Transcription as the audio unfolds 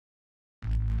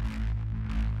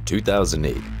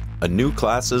2008. A new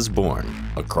class is born,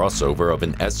 a crossover of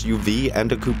an SUV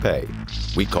and a coupe.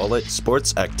 We call it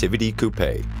Sports Activity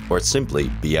Coupe, or simply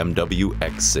BMW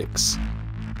X6.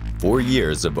 4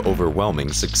 years of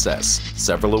overwhelming success,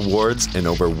 several awards, and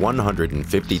over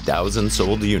 150,000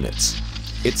 sold units.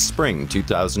 It's spring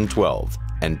 2012,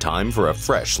 and time for a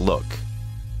fresh look.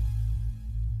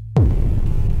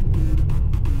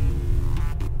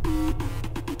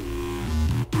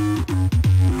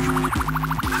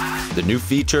 The new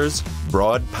features: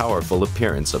 broad, powerful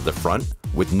appearance of the front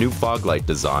with new fog light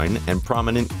design and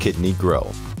prominent kidney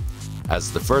grille.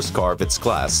 As the first car of its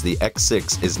class, the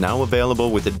X6 is now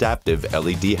available with adaptive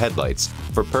LED headlights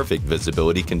for perfect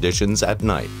visibility conditions at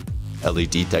night.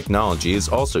 LED technology is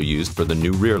also used for the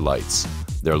new rear lights.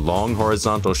 Their long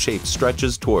horizontal shape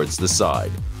stretches towards the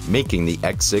side, making the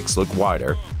X6 look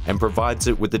wider and provides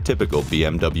it with the typical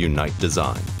BMW night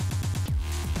design.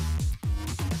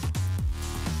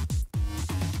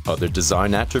 Other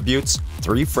design attributes: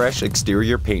 3 fresh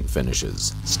exterior paint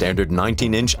finishes, standard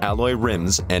 19-inch alloy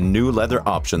rims, and new leather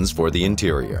options for the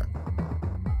interior.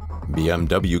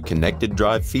 BMW connected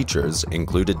drive features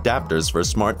include adapters for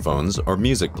smartphones or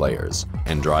music players,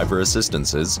 and driver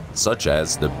assistances such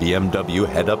as the BMW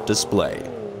head-up display.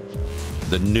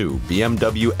 The new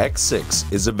BMW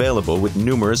X6 is available with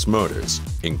numerous motors,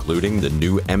 including the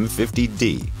new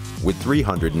M50D with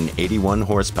 381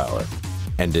 horsepower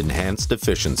and enhanced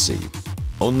efficiency.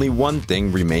 Only one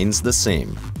thing remains the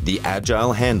same: the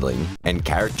agile handling and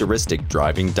characteristic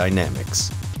driving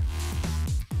dynamics.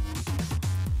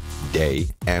 Day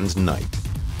and night.